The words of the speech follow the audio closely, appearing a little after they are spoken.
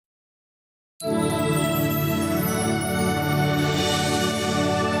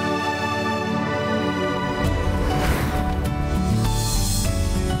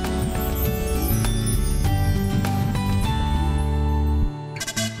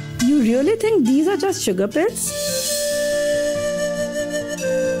you really think these are just sugar pills?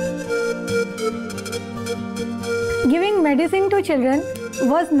 Giving medicine to children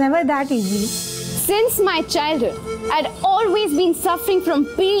was never that easy. Since my childhood, I'd always been suffering from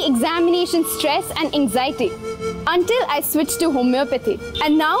pre-examination stress and anxiety until I switched to homeopathy,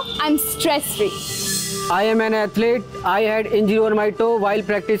 and now I'm stress-free. I am an athlete. I had injury on my toe while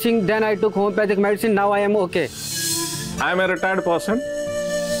practicing. Then I took homeopathic medicine. Now I am okay. I am a retired person.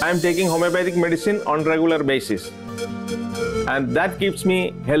 I am taking homeopathic medicine on regular basis, and that keeps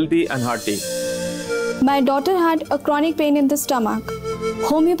me healthy and hearty. My daughter had a chronic pain in the stomach.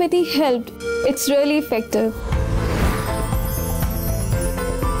 Homeopathy helped. It's really effective.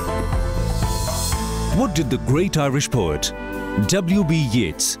 What did the great Irish poet W.B.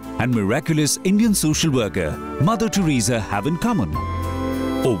 Yeats and miraculous Indian social worker Mother Teresa have in common?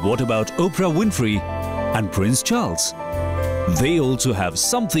 Or what about Oprah Winfrey and Prince Charles? They also have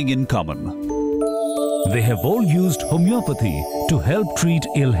something in common. They have all used homeopathy to help treat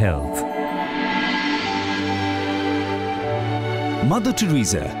ill health. Mother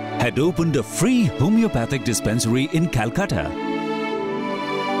Teresa had opened a free homeopathic dispensary in Calcutta.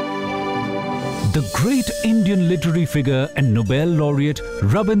 The great Indian literary figure and Nobel laureate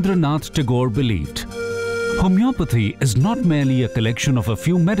Rabindranath Tagore believed, homeopathy is not merely a collection of a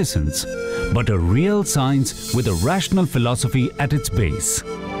few medicines, but a real science with a rational philosophy at its base.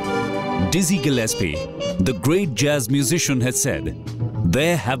 Dizzy Gillespie, the great jazz musician, has said,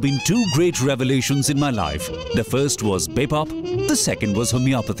 "There have been two great revelations in my life. The first was Bebop, the second was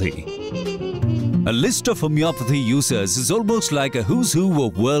homeopathy." A list of homeopathy users is almost like a who's who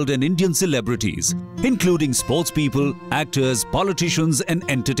of world and Indian celebrities, including sports people, actors, politicians and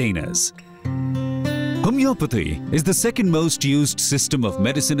entertainers. Homeopathy is the second most used system of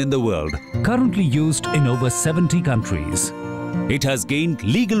medicine in the world, currently used in over 70 countries. It has gained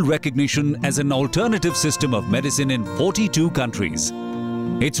legal recognition as an alternative system of medicine in 42 countries.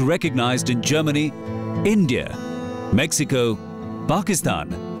 It's recognized in Germany, India, Mexico,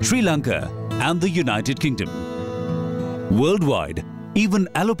 Pakistan, Sri Lanka and the United Kingdom. Worldwide, even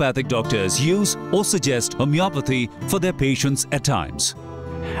allopathic doctors use or suggest homeopathy for their patients at times.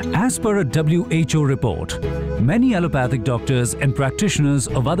 As per a WHO report, many allopathic doctors and practitioners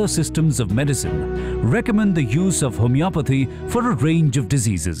of other systems of medicine recommend the use of homeopathy for a range of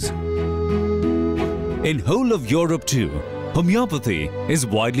diseases. In whole of Europe too, homeopathy is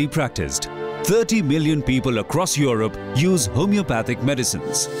widely practiced. 30 million people across Europe use homeopathic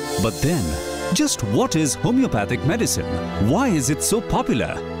medicines. But then, just what is homeopathic medicine? Why is it so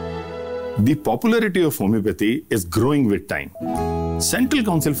popular? The popularity of homeopathy is growing with time. Central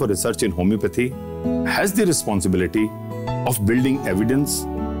Council for Research in Homeopathy has the responsibility of building evidence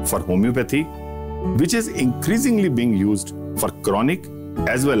for homeopathy, which is increasingly being used for chronic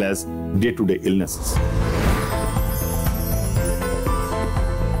as well as day-to-day illnesses.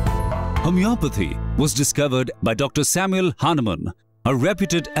 Homeopathy was discovered by Dr. Samuel Hahnemann, a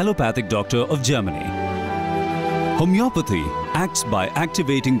reputed allopathic doctor of Germany. Homeopathy acts by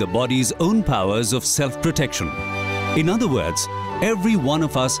activating the body's own powers of self-protection. In other words, every one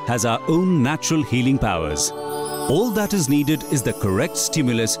of us has our own natural healing powers. All that is needed is the correct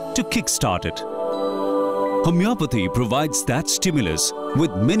stimulus to kickstart it. Homeopathy provides that stimulus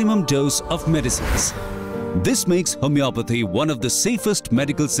with minimum dose of medicines. This makes homeopathy one of the safest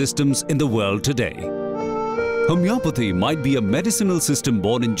medical systems in the world today. Homeopathy might be a medicinal system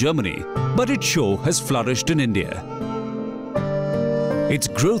born in Germany, but it sure has flourished in India. Its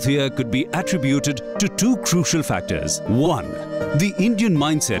growth here could be attributed to two crucial factors. One, the Indian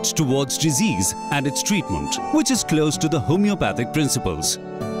mindset towards disease and its treatment, which is close to the homeopathic principles.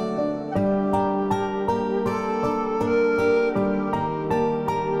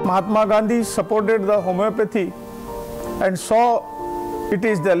 Mahatma Gandhi supported the homeopathy and saw it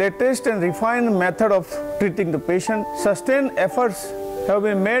is the latest and refined method of treating the patient. Sustained efforts have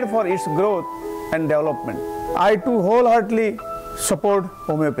been made for its growth and development. I too wholeheartedly support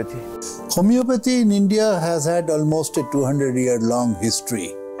homeopathy. Homeopathy in India has had almost a 200-year-long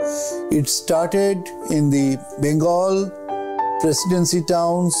history. It started in the Bengal presidency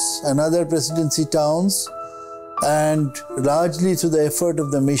towns and other presidency towns, and largely through the effort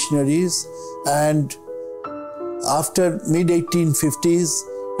of the missionaries, and after mid-1850s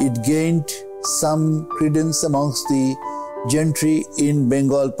it gained some credence amongst the gentry in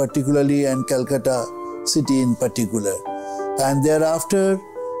Bengal particularly and Calcutta city in particular. And thereafter,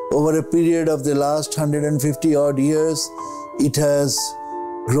 over a period of the last 150 odd years, it has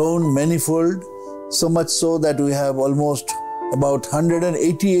grown manifold, so much so that we have almost about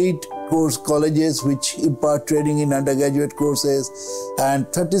 188 colleges which impart training in undergraduate courses, and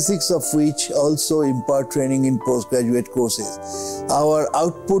 36 of which also impart training in postgraduate courses. Our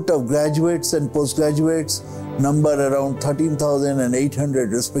output of graduates and postgraduates number around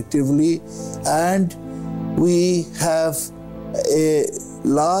 13,800 respectively, and we have a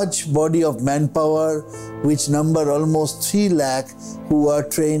large body of manpower which number almost 3 lakh who are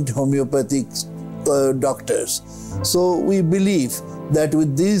trained homeopathic doctors. So we believe that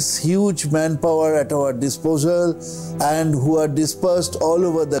with this huge manpower at our disposal and who are dispersed all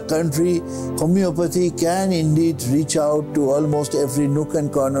over the country, homeopathy can indeed reach out to almost every nook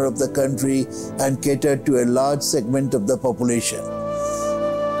and corner of the country and cater to a large segment of the population.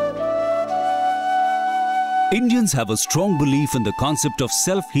 Indians have a strong belief in the concept of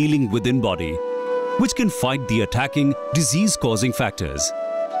self-healing within body, which can fight the attacking, disease-causing factors.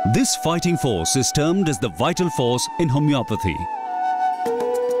 This fighting force is termed as the vital force in homeopathy.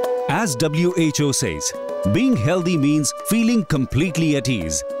 As WHO says, being healthy means feeling completely at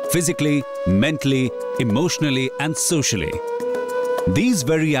ease, physically, mentally, emotionally, and socially. These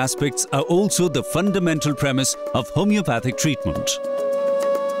very aspects are also the fundamental premise of homeopathic treatment.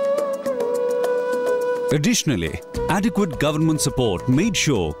 Additionally, adequate government support made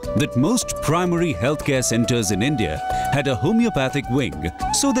sure that most primary healthcare centers in India had a homeopathic wing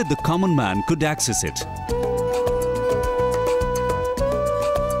so that the common man could access it.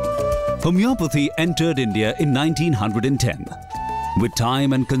 Homeopathy entered India in 1910. With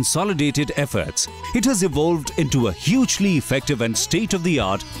time and consolidated efforts, it has evolved into a hugely effective and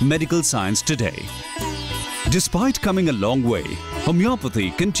state-of-the-art medical science today. Despite coming a long way, homeopathy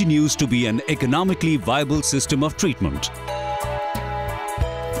continues to be an economically viable system of treatment.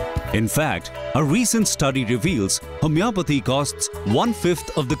 In fact, a recent study reveals homeopathy costs 1/5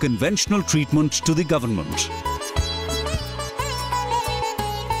 of the conventional treatment to the government.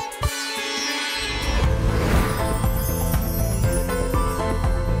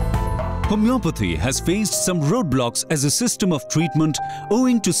 Homeopathy has faced some roadblocks as a system of treatment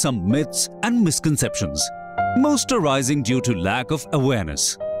owing to some myths and misconceptions, most arising due to lack of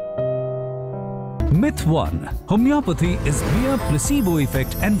awareness. Myth 1. Homeopathy is mere placebo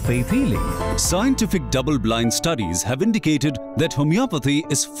effect and faith healing. Scientific double-blind studies have indicated that homeopathy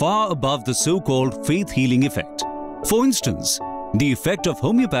is far above the so-called faith healing effect. For instance, the effect of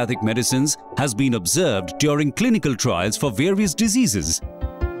homeopathic medicines has been observed during clinical trials for various diseases.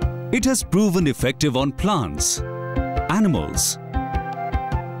 It has proven effective on plants, animals,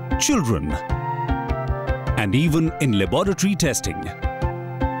 children, and even in laboratory testing.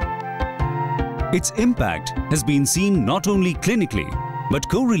 Its impact has been seen not only clinically, but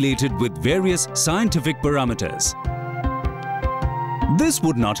correlated with various scientific parameters. This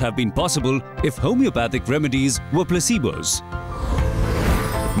would not have been possible if homeopathic remedies were placebos.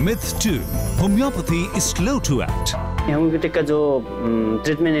 Myth 2. Homeopathy is slow to act. Homeopathic का जो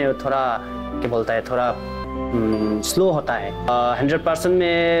treatment है थोड़ा क्या बोलता है थोड़ा slow होता है 100%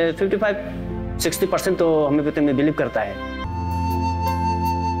 में 55-60% तो होम्योपैथी में बिलीव करता है.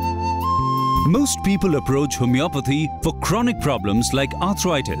 Most people approach homeopathy for chronic problems like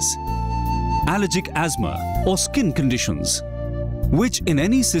arthritis, allergic asthma or skin conditions, which in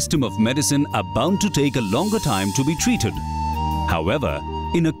any system of medicine are bound to take a longer time to be treated. However,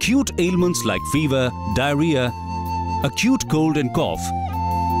 in acute ailments like fever, diarrhea, acute cold and cough,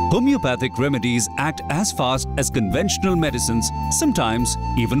 homeopathic remedies act as fast as conventional medicines, sometimes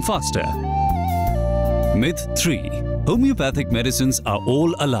even faster. Myth 3. Homeopathic medicines are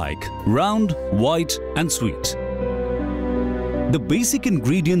all alike, round, white and sweet. The basic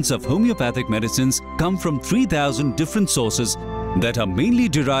ingredients of homeopathic medicines come from 3,000 different sources that are mainly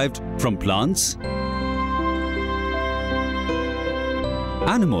derived from plants,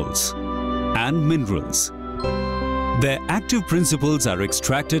 animals and minerals. Their active principles are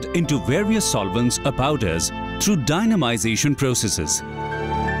extracted into various solvents or powders through dynamization processes.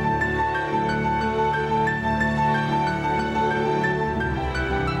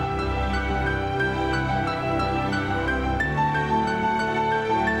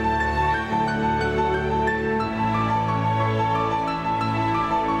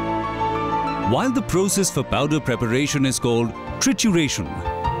 While the process for powder preparation is called trituration.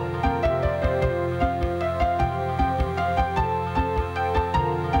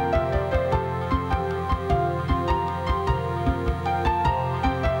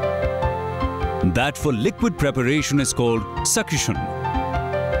 That for liquid preparation is called succussion.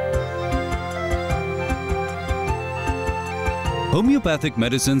 Homeopathic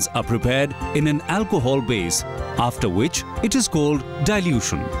medicines are prepared in an alcohol base, after which it is called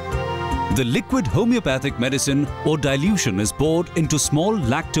dilution. The liquid homeopathic medicine or dilution is poured into small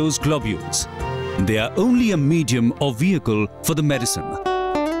lactose globules. They are only a medium or vehicle for the medicine.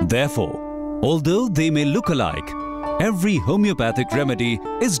 Therefore, although they may look alike, every homeopathic remedy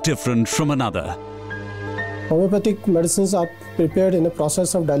is different from another. Homeopathic medicines are prepared in a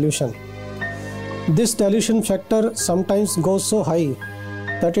process of dilution. This dilution factor sometimes goes so high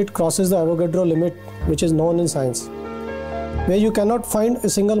that it crosses the Avogadro limit, which is known in science, where you cannot find a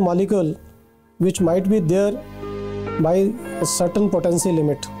single molecule which might be there by a certain potency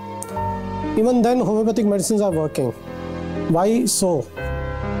limit. Even then, homeopathic medicines are working. Why so?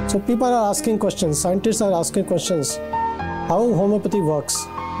 So people are asking questions, scientists are asking questions. How homeopathy works?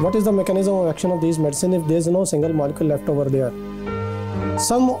 What is the mechanism of action of these medicines if there is no single molecule left over there?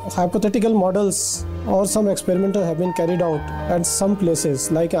 Some hypothetical models or some experimentals have been carried out at some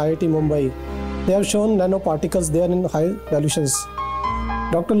places like IIT Mumbai. They have shown nanoparticles there in high dilutions.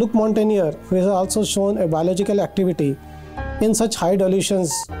 Dr. Luc Montagnier, who has also shown a biological activity in such high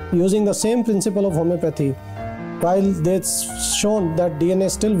dilutions using the same principle of homeopathy, while they've shown that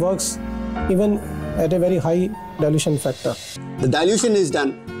DNA still works even at a very high dilution factor. The dilution is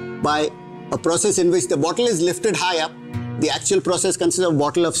done by a process in which the bottle is lifted high up. The actual process consists of a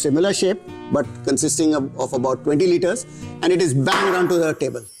bottle of similar shape, but consisting of about 20 liters, and it is banged onto the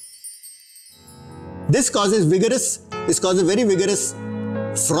table. This causes very vigorous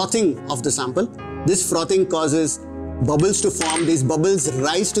frothing of the sample. This frothing causes bubbles to form. These bubbles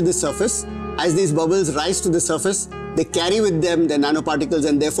rise to the surface. As these bubbles rise to the surface, they carry with them the nanoparticles,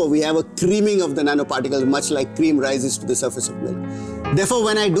 and therefore we have a creaming of the nanoparticles, much like cream rises to the surface of milk. Therefore,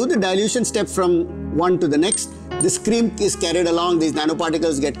 when I do the dilution step from one to the next, this cream is carried along, these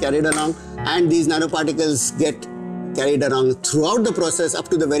nanoparticles get carried along, and these nanoparticles get carried along throughout the process up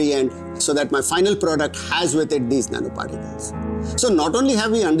to the very end, so that my final product has with it these nanoparticles. So not only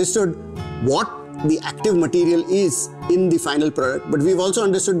have we understood what the active material is in the final product, but we've also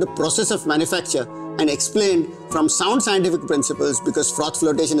understood the process of manufacture and explained from sound scientific principles, because froth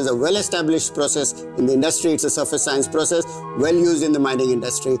flotation is a well-established process in the industry. It's a surface science process, well used in the mining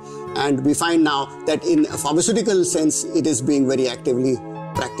industry. And we find now that in a pharmaceutical sense, it is being very actively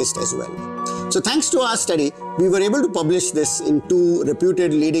practiced as well. So thanks to our study, we were able to publish this in 2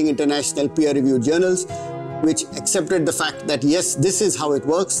 reputed leading international peer-reviewed journals, which accepted the fact that yes, this is how it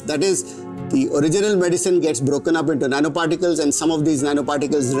works. That is, the original medicine gets broken up into nanoparticles, and some of these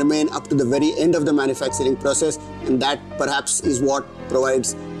nanoparticles remain up to the very end of the manufacturing process, and that perhaps is what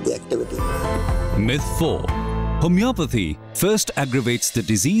provides the activity. Myth 4. Homeopathy first aggravates the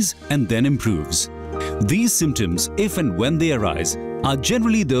disease and then improves. These symptoms, if and when they arise, are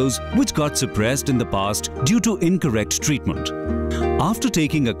generally those which got suppressed in the past due to incorrect treatment. After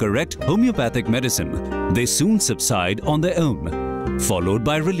taking a correct homeopathic medicine, they soon subside on their own, followed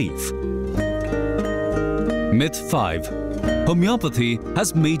by relief. Myth 5. Homeopathy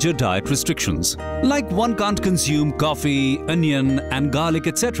has major diet restrictions, like one can't consume coffee, onion and garlic,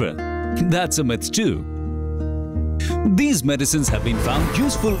 etc. That's a myth too. These medicines have been found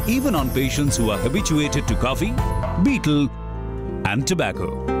useful even on patients who are habituated to coffee, betel and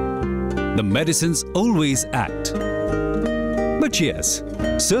tobacco. The medicines always act. But yes,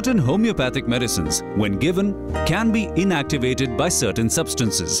 certain homeopathic medicines, when given, can be inactivated by certain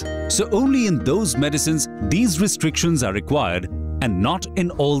substances. So only in those medicines these restrictions are required, and not in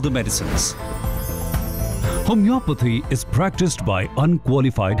all the medicines. Homeopathy is practiced by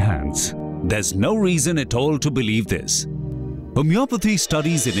unqualified hands. There's no reason at all to believe this. Homeopathy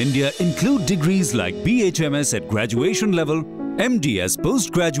studies in India include degrees like BHMS at graduation level, MD as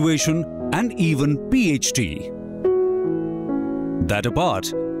post-graduation, and even PhD. That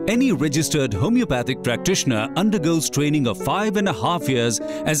apart, any registered homeopathic practitioner undergoes training of 5.5 years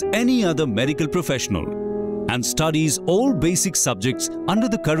as any other medical professional and studies all basic subjects under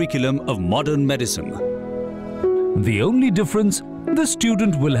the curriculum of modern medicine. The only difference, the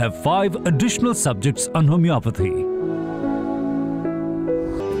student will have 5 additional subjects on homeopathy.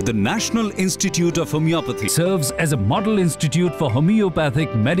 The National Institute of Homeopathy serves as a model institute for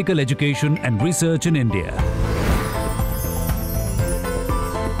homeopathic medical education and research in India.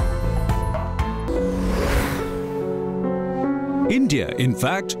 India, in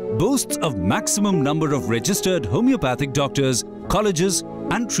fact, boasts of maximum number of registered homeopathic doctors, colleges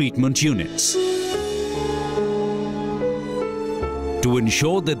and treatment units. To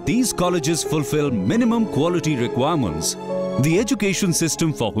ensure that these colleges fulfill minimum quality requirements, the education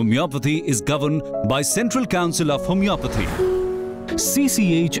system for homeopathy is governed by Central Council of Homeopathy.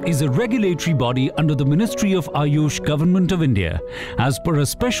 CCH is a regulatory body under the Ministry of Ayush, Government of India, as per a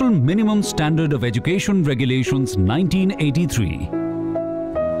special minimum standard of education regulations 1983.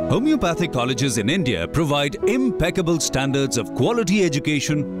 Homeopathic colleges in India provide impeccable standards of quality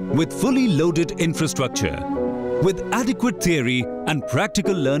education with fully loaded infrastructure. With adequate theory and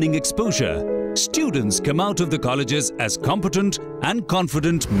practical learning exposure, students come out of the colleges as competent and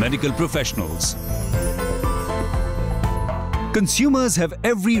confident medical professionals. Consumers have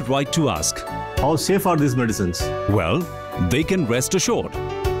every right to ask, how safe are these medicines? Well, they can rest assured.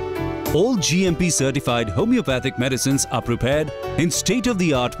 All GMP certified homeopathic medicines are prepared in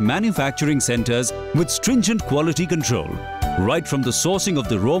state-of-the-art manufacturing centers with stringent quality control, right from the sourcing of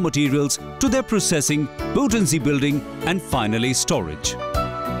the raw materials to their processing, potency building and finally storage.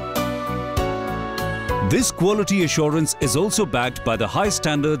 This quality assurance is also backed by the high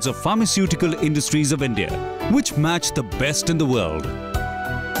standards of pharmaceutical industries of India, which match the best in the world.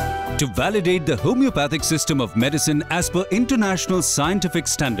 To validate the homeopathic system of medicine as per international scientific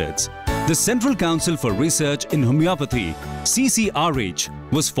standards, the Central Council for Research in Homeopathy,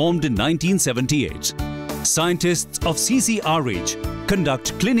 CCRH, was formed in 1978. Scientists of CCRH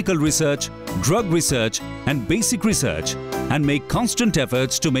conduct clinical research, drug research and basic research and make constant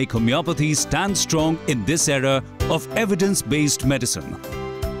efforts to make homeopathy stand strong in this era of evidence-based medicine.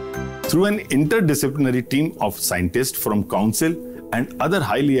 Through an interdisciplinary team of scientists from Council and other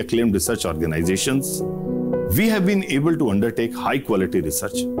highly acclaimed research organizations, we have been able to undertake high-quality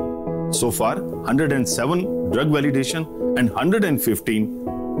research. So far, 107 drug validation and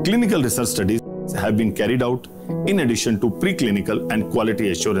 115 clinical research studies have been carried out in addition to preclinical and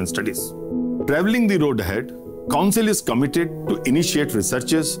quality assurance studies. Traveling the road ahead, Council is committed to initiate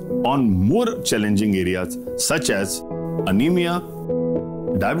researches on more challenging areas such as anemia,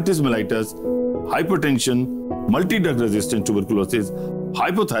 diabetes mellitus, hypertension, multi-drug resistant tuberculosis,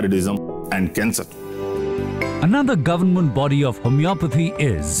 hypothyroidism and cancer. Another government body of homeopathy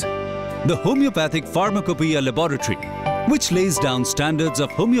is the Homeopathic Pharmacopoeia Laboratory, which lays down standards of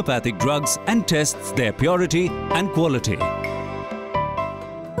homeopathic drugs and tests their purity and quality.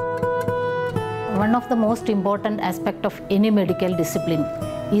 One of the most important aspects of any medical discipline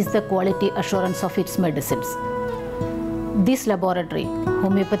is the quality assurance of its medicines. This laboratory,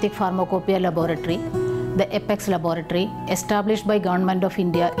 Homeopathic Pharmacopoeia Laboratory, the Apex Laboratory, established by Government of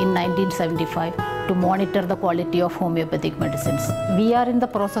India in 1975 to monitor the quality of homeopathic medicines. We are in the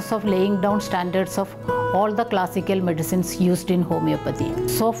process of laying down standards of all the classical medicines used in homeopathy.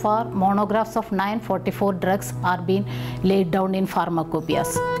 So far, monographs of 944 drugs are being laid down in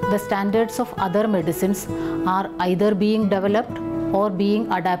pharmacopoeias. The standards of other medicines are either being developed or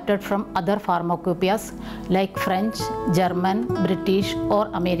being adapted from other pharmacopoeias like French, German, British or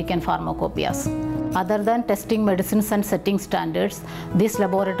American pharmacopoeias. Other than testing medicines and setting standards, this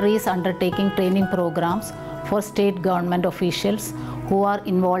laboratory is undertaking training programs for state government officials who are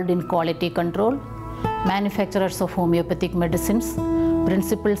involved in quality control, manufacturers of homeopathic medicines,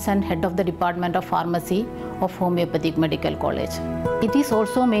 principals and head of the Department of Pharmacy of Homeopathic Medical College. It is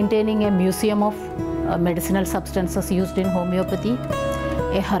also maintaining a museum of medicinal substances used in homeopathy,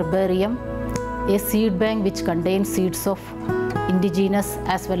 a herbarium, a seed bank which contains seeds of indigenous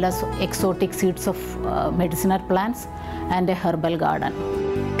as well as exotic seeds of medicinal plants, and a herbal garden.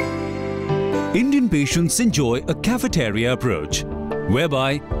 Indian patients enjoy a cafeteria approach,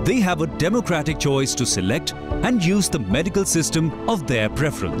 whereby they have a democratic choice to select and use the medical system of their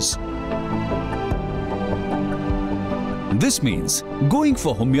preference. This means going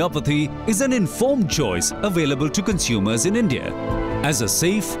for homeopathy is an informed choice available to consumers in India as a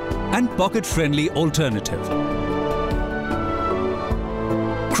safe and pocket-friendly alternative.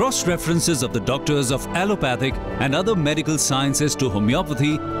 Cross-references of the doctors of allopathic and other medical sciences to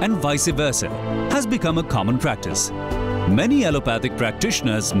homeopathy and vice versa has become a common practice. Many allopathic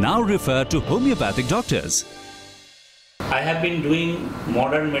practitioners now refer to homeopathic doctors. I have been doing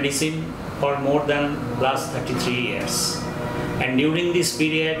modern medicine for more than last 33 years. And during this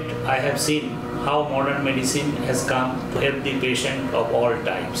period, I have seen how modern medicine has come to help the patient of all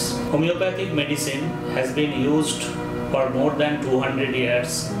types. Homeopathic medicine has been used for more than 200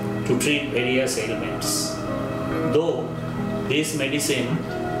 years to treat various ailments. Though this medicine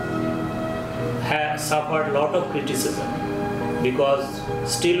has suffered a lot of criticism because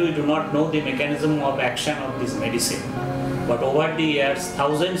still we do not know the mechanism of action of this medicine. But over the years,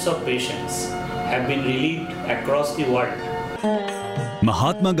 thousands of patients have been relieved across the world.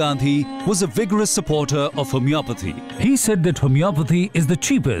 Mahatma Gandhi was a vigorous supporter of homeopathy. He said that homeopathy is the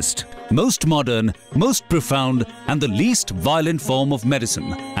cheapest, most modern, most profound and the least violent form of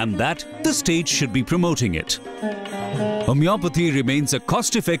medicine, and that the state should be promoting it. Homeopathy remains a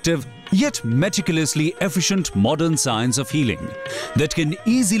cost-effective yet meticulously efficient modern science of healing that can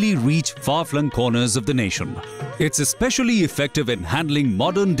easily reach far-flung corners of the nation. It's especially effective in handling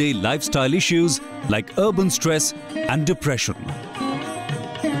modern-day lifestyle issues like urban stress and depression.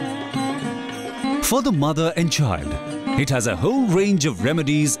 For the mother and child, it has a whole range of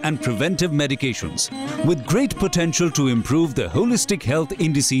remedies and preventive medications with great potential to improve the holistic health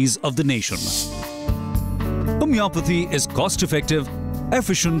indices of the nation. Homeopathy is cost-effective,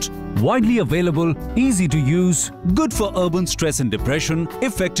 efficient, widely available, easy to use, good for urban stress and depression,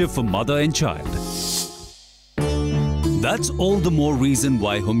 effective for mother and child. That's all the more reason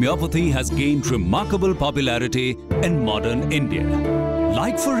why homeopathy has gained remarkable popularity in modern India.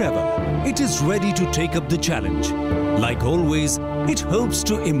 Like forever, it is ready to take up the challenge. Like always, it hopes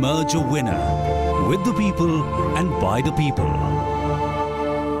to emerge a winner with the people and by the people.